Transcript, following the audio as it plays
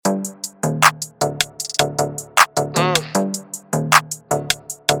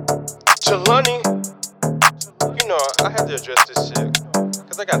Jaloni, you know, I had to address this shit,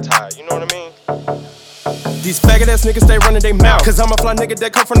 cause I got tired, you know what I mean? These faggot ass niggas stay running they mouth, cause I'm a fly nigga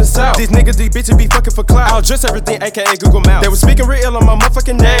that come from the south. These niggas, these bitches be fucking for clout. I'll address everything, aka Google Maps. They was speaking real ill on my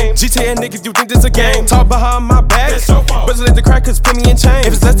motherfucking name. GTA niggas, you think this a game? Talk behind my back, so but let the crack cause put me in chains.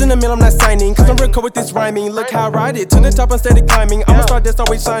 If it's less than a mil, I'm not signing, cause I'm real cool with this rhyming. Look how I ride it, to the top I'm steady climbing. I'm a star that's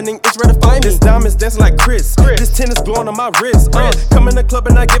always shining, it's rare to find me. This diamond's dancing like Chris. This tennis blowing on my wrist. Come in the club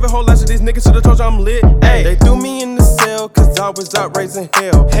and I give a whole lot of these niggas, should've told you I'm lit. Ay, they threw me in the cell, cause I was out raising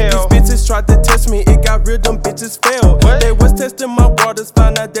hell. These bitches tried to test me, it got real, them bitches failed. They was testing my waters,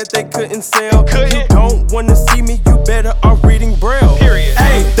 found out that they couldn't sell. You don't wanna see me, you better off reading Braille. Period.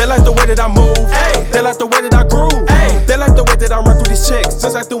 Ay, they like the way that I move. Ay, they like the way that I groove. Ay, they like the way that I run through these checks,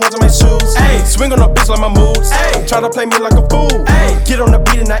 just like the ones on my shoes. Ay, swing on a bitch like my moves. Ay, try to play me like a fool. Ay, get on the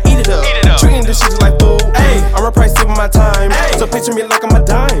beat and I eat it up. Treating this shit just like food. Ay, I'm a price with my time. Ay, so picture me like I'm a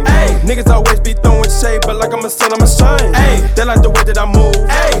dime. Ay, niggas always be throwing shade, but like I'm a sun, I'ma shine. Ay, they like the way that I move.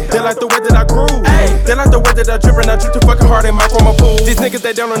 Ay, they like the way that I groove. Ay, they like the way that I drip and I drip too fucking hard in my from my pool. These niggas,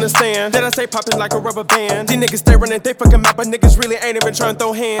 they don't understand that I stay popping like a rubber band. These niggas stay running, they fucking mouth, but niggas really ain't even trying to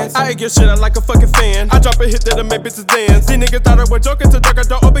throw hands. I egg your shit out like a fucking fan. I drop a hit that'll make bitches dance. These niggas thought I was joking, so dark,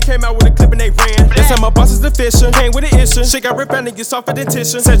 the open came out with a clip and they ran. They said my boss is efficient, came with an issue. Shit got ripped out and get softer than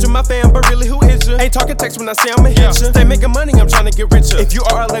tissue. Said you my fan, but really who is you? Ain't talking text when I say I'ma hit you. Stay making money, I'm trying to get richer. If you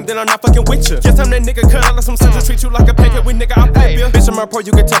are a lame, then I'm not fucking with you. Yes, I'm that nigga cut out like some central, treat you like a pancake with nigga, I'm flip you. Bitch, I'm a pro,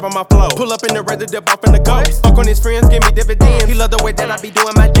 you can tap on my flow. Pull up in the red, dip off in the ghost. Fuck on his friends, give me dividends. He love the way that I be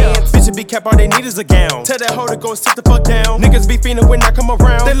doing my dance. Bitches be kept, all they need is a gown. Tell that hoe to go sit the fuck down. Niggas be fiending when I come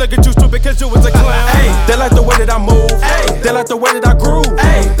around. They look at you stupid cause you was a clown. Ay, they like the way that I move. Ay, they like the way that I groove.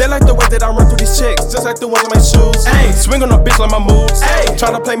 Ay, they like the way that I run through these checks, just like the ones on my shoes. Ay, swing on a bitch like my moves. Ay,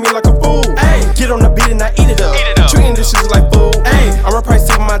 try to play me like a fool. Ay, get on the beat and I eat it up. Treating this shit just like food. Ay, I'm a price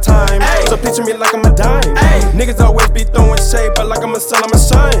with my time. Ay, so picture me like I'm a dime. Ay, niggas always be throwing shade, but like I'm a sun, I'ma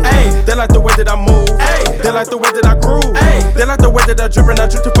shine. Ay, they like the way that I move. Ay, they like the way that I groove. Ay, they like the way that I drip and I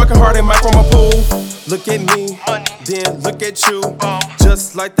drip too fucking hard in my from my pool. Look at me, then look at you.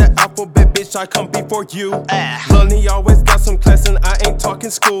 Just like the alphabet, bitch, I come before you. Lonely always got some class and I ain't talking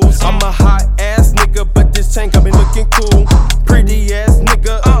schools. I'm a hot ass nigga, but this chain got me looking cool. Pretty ass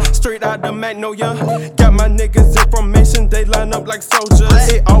nigga, straight out the Magnolia. Got my niggas information, they line up like soldiers.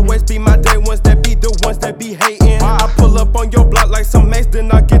 It always be my day ones that be the ones that be hating. I pull up on your block like some mace,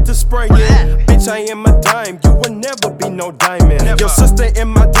 then I get to spraying. Bitch, I am a dime, you will never be no diamond. Your sister in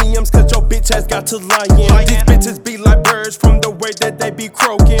my DMs, cause your bitch has got to lie in. These bitches be like birds from the way that they be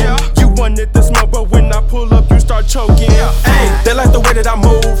croaking. You wanted to smoke, but when I pull up, you start choking. Ay, they like the way that I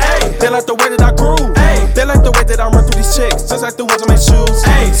move. Ay, they like the way that I groove. Ay, they like the way that I run through these checks, just like the ones on my shoes.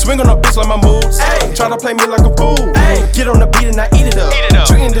 Ay, swing on a bitch like my moves. Ay, try to play me like a fool. Ay, get on the beat and I eat it up.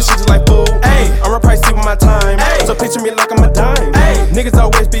 Treating this shit just like food. Ay, I'm a price with my time. Ay, so picture me like I'm a dime. Ay, niggas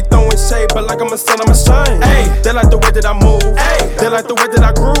always be throwing shade, but like I'm a sun, I'ma shine. Ay, they like the way that I move. Ay, they like the way that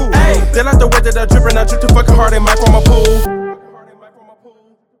I groove. Ay, they like the way that I drip and I drip too fucking hard in my from my pool.